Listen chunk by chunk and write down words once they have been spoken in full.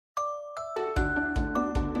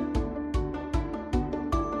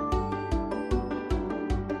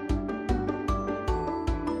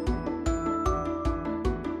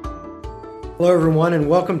Hello, everyone, and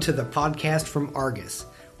welcome to the podcast from Argus.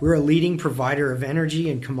 We're a leading provider of energy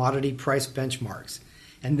and commodity price benchmarks,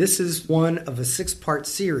 and this is one of a six-part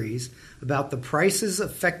series about the prices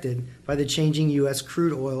affected by the changing U.S.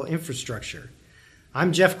 crude oil infrastructure.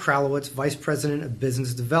 I'm Jeff Kralowitz, Vice President of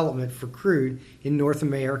Business Development for Crude in North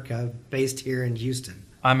America, based here in Houston.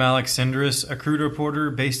 I'm Alex Sindris, a crude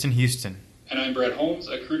reporter based in Houston. And I'm Brett Holmes,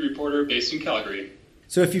 a crude reporter based in Calgary.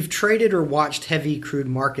 So if you've traded or watched heavy crude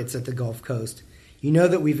markets at the Gulf Coast, you know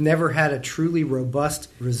that we've never had a truly robust,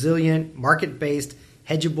 resilient, market-based,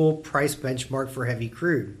 hedgeable price benchmark for heavy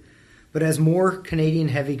crude. But as more Canadian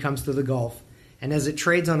heavy comes to the Gulf, and as it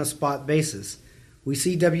trades on a spot basis, we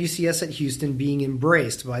see WCS at Houston being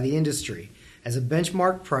embraced by the industry as a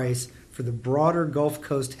benchmark price for the broader Gulf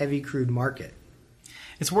Coast heavy crude market.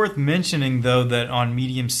 It's worth mentioning, though, that on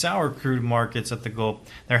medium sour crude markets at the Gulf,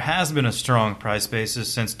 there has been a strong price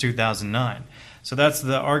basis since 2009. So that's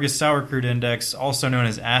the Argus Sour Crude Index, also known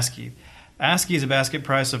as ASCI. ASCI is a basket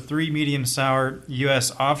price of three medium sour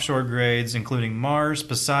U.S. offshore grades, including Mars,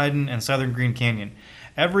 Poseidon, and Southern Green Canyon.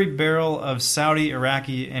 Every barrel of Saudi,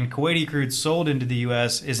 Iraqi, and Kuwaiti crude sold into the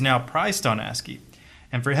U.S. is now priced on ASCI.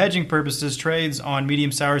 And for hedging purposes, trades on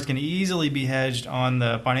medium sours can easily be hedged on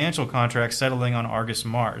the financial contract settling on Argus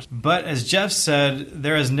Mars. But as Jeff said,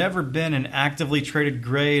 there has never been an actively traded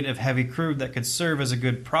grade of heavy crude that could serve as a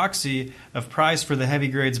good proxy of price for the heavy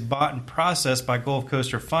grades bought and processed by Gulf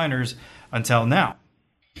Coast refiners until now.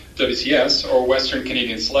 WCS, or Western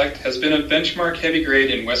Canadian Select, has been a benchmark heavy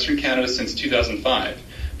grade in Western Canada since 2005.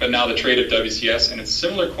 But now the trade of WCS and its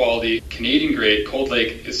similar quality Canadian grade Cold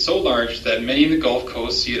Lake is so large that many in the Gulf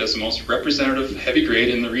Coast see it as the most representative heavy grade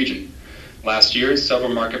in the region. Last year, several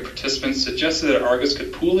market participants suggested that Argus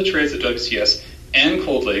could pool the trades of WCS and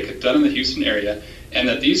Cold Lake done in the Houston area, and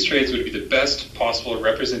that these trades would be the best possible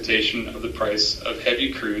representation of the price of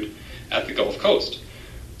heavy crude at the Gulf Coast.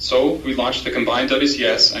 So we launched the combined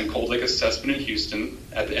WCS and Cold Lake assessment in Houston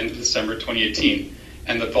at the end of December 2018.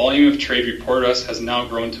 And the volume of trade reported us has now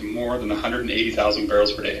grown to more than 180,000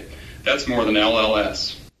 barrels per day. That's more than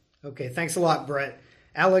LLS. Okay, thanks a lot, Brett.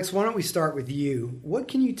 Alex, why don't we start with you? What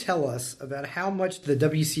can you tell us about how much the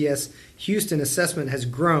WCS Houston assessment has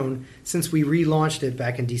grown since we relaunched it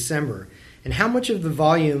back in December? And how much of the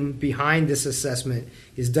volume behind this assessment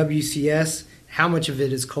is WCS? How much of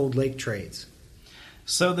it is Cold Lake trades?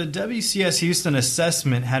 So the WCS Houston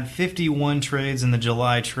assessment had 51 trades in the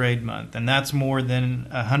July trade month, and that's more than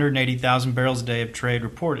 180,000 barrels a day of trade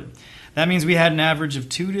reported. That means we had an average of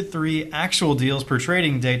 2 to 3 actual deals per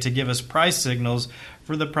trading day to give us price signals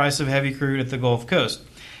for the price of heavy crude at the Gulf Coast.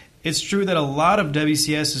 It's true that a lot of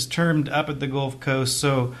WCS is termed up at the Gulf Coast,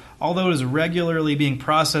 so although it is regularly being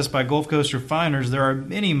processed by Gulf Coast refiners, there are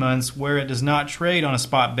many months where it does not trade on a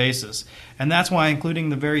spot basis. And that's why including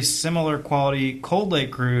the very similar quality Cold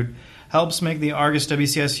Lake crude helps make the Argus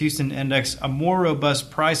WCS Houston Index a more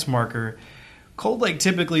robust price marker. Cold Lake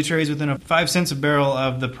typically trades within 5 cents a barrel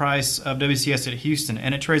of the price of WCS at Houston,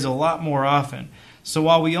 and it trades a lot more often. So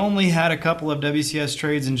while we only had a couple of WCS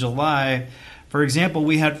trades in July, for example,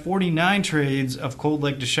 we had 49 trades of Cold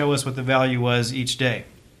Lake to show us what the value was each day.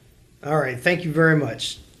 All right, thank you very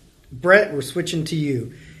much. Brett, we're switching to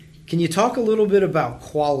you. Can you talk a little bit about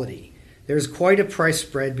quality? There's quite a price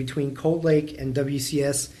spread between Cold Lake and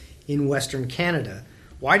WCS in Western Canada.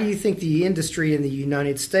 Why do you think the industry in the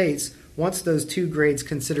United States wants those two grades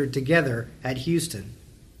considered together at Houston?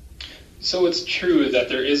 So it's true that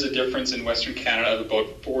there is a difference in Western Canada of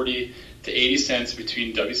about 40 to 80 cents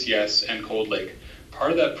between WCS and Cold Lake.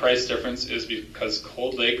 Part of that price difference is because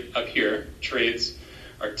Cold Lake up here trades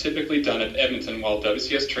are typically done at Edmonton, while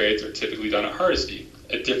WCS trades are typically done at Hardisty,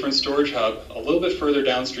 a different storage hub a little bit further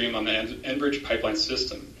downstream on the Enbridge pipeline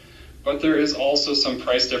system. But there is also some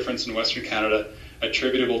price difference in Western Canada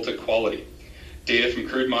attributable to quality. Data from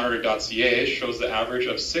crudemonitor.ca shows the average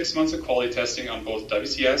of 6 months of quality testing on both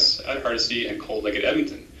WCS at Hardisty and Cold Lake at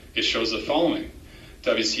Edmonton. It shows the following.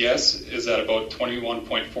 WCS is at about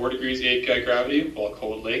 21.4 degrees API gravity, while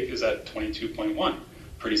Cold Lake is at 22.1.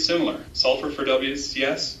 Pretty similar. Sulfur for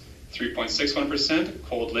WCS, 3.61%,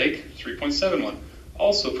 Cold Lake, 3.71.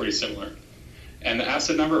 Also pretty similar. And the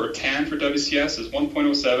acid number, or TAN, for WCS is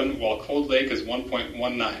 1.07, while Cold Lake is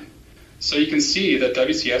 1.19. So you can see that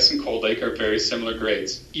WCS and Cold Lake are very similar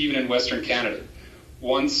grades, even in Western Canada.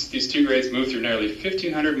 Once these two grades move through nearly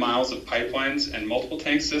 1,500 miles of pipelines and multiple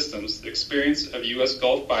tank systems, the experience of U.S.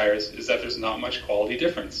 Gulf buyers is that there's not much quality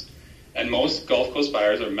difference. And most Gulf Coast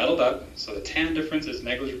buyers are metalled up, so the TAN difference is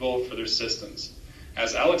negligible for their systems.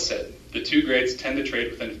 As Alex said, the two grades tend to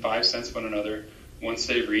trade within 5 cents of one another once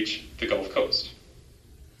they reach the Gulf Coast.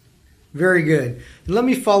 Very good. And let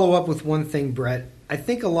me follow up with one thing, Brett. I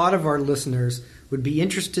think a lot of our listeners would be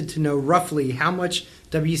interested to know roughly how much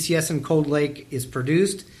WCS in Cold Lake is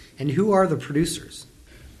produced and who are the producers.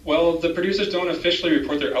 Well, the producers don't officially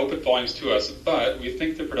report their output volumes to us, but we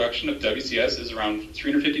think the production of WCS is around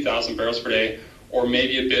 350,000 barrels per day, or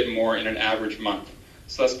maybe a bit more in an average month.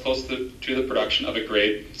 So that's close to the production of a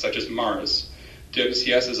grade such as Mars.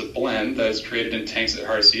 WCS is a blend that is created in tanks at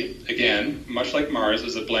Hardisty. Again, much like Mars,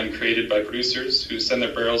 is a blend created by producers who send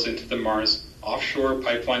their barrels into the Mars offshore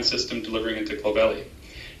pipeline system delivering into Clovelly.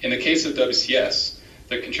 In the case of WCS,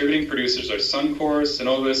 the contributing producers are Suncor,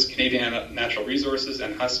 Cenovus, Canadian Natural Resources,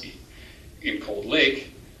 and Husky. In Cold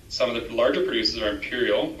Lake, some of the larger producers are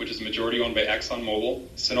Imperial, which is majority owned by ExxonMobil,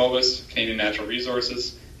 Cenovus, Canadian Natural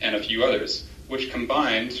Resources, and a few others, which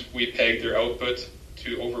combined, we pegged their output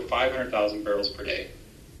to over 500,000 barrels per day.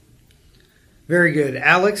 Very good.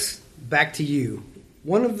 Alex, back to you.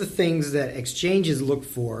 One of the things that exchanges look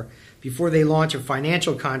for before they launch a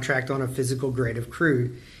financial contract on a physical grade of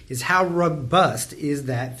crude is how robust is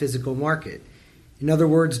that physical market. In other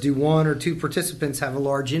words, do one or two participants have a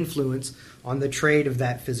large influence on the trade of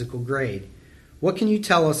that physical grade? What can you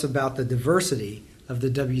tell us about the diversity of the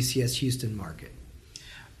WCS Houston market?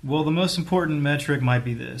 Well, the most important metric might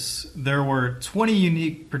be this. There were 20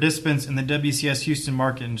 unique participants in the WCS Houston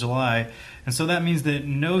market in July, and so that means that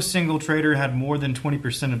no single trader had more than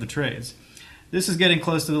 20% of the trades. This is getting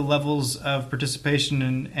close to the levels of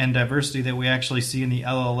participation and diversity that we actually see in the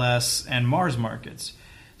LLS and Mars markets.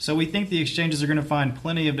 So we think the exchanges are going to find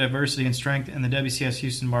plenty of diversity and strength in the WCS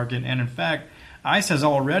Houston market, and in fact, ICE has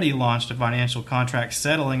already launched a financial contract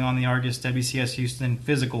settling on the Argus WCS Houston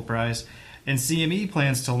physical price, and CME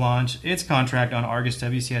plans to launch its contract on Argus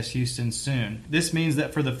WCS Houston soon. This means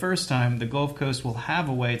that for the first time, the Gulf Coast will have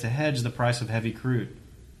a way to hedge the price of heavy crude.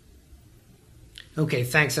 Okay,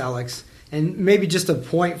 thanks, Alex. And maybe just a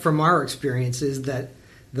point from our experience is that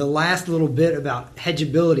the last little bit about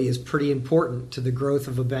hedgeability is pretty important to the growth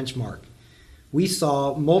of a benchmark. We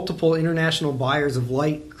saw multiple international buyers of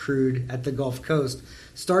light crude at the Gulf Coast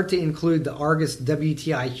start to include the Argus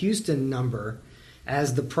WTI Houston number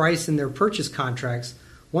as the price in their purchase contracts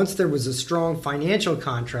once there was a strong financial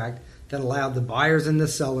contract that allowed the buyers and the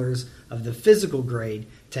sellers of the physical grade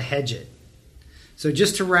to hedge it. So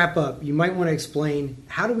just to wrap up, you might want to explain,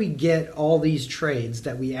 how do we get all these trades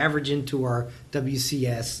that we average into our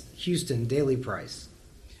WCS Houston daily price?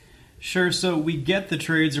 Sure, so we get the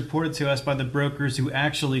trades reported to us by the brokers who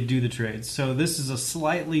actually do the trades. So this is a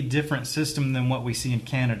slightly different system than what we see in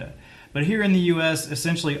Canada. But here in the U.S.,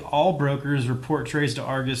 essentially all brokers report trades to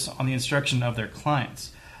Argus on the instruction of their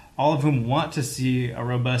clients, all of whom want to see a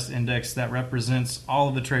robust index that represents all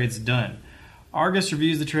of the trades done. Argus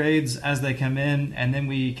reviews the trades as they come in, and then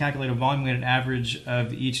we calculate a volume-weighted average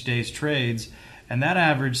of each day's trades, and that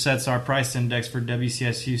average sets our price index for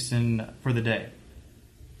WCS Houston for the day.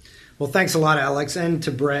 Well, thanks a lot, Alex, and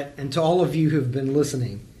to Brett, and to all of you who've been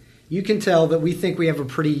listening. You can tell that we think we have a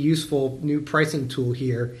pretty useful new pricing tool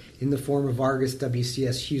here in the form of Argus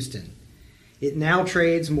WCS Houston. It now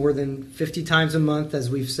trades more than 50 times a month, as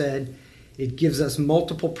we've said. It gives us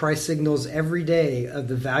multiple price signals every day of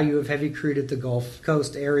the value of heavy crude at the Gulf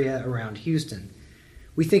Coast area around Houston.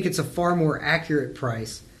 We think it's a far more accurate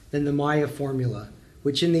price than the Maya formula,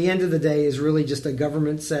 which in the end of the day is really just a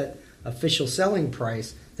government-set official selling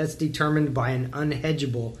price that's determined by an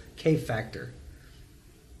unhedgeable K-factor.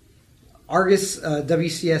 Argus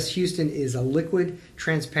WCS Houston is a liquid,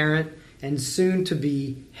 transparent, and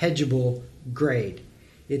soon-to-be hedgeable grade.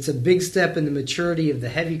 It's a big step in the maturity of the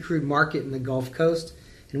heavy crude market in the Gulf Coast,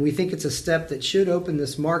 and we think it's a step that should open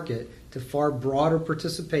this market to far broader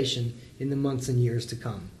participation in the months and years to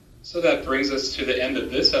come. So that brings us to the end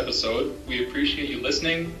of this episode. We appreciate you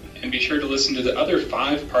listening, and be sure to listen to the other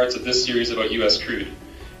 5 parts of this series about U.S. crude.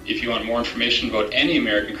 If you want more information about any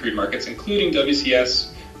American crude markets, including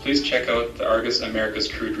WCS, please check out the Argus America's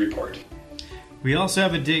Crude Report. We also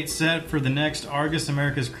have a date set for the next Argus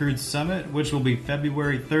America's Crude Summit, which will be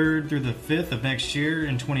February 3rd through the 5th of next year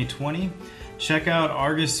in 2020. Check out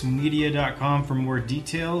argusmedia.com for more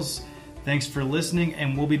details. Thanks for listening,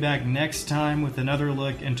 and we'll be back next time with another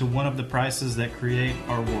look into one of the prices that create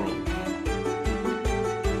our world.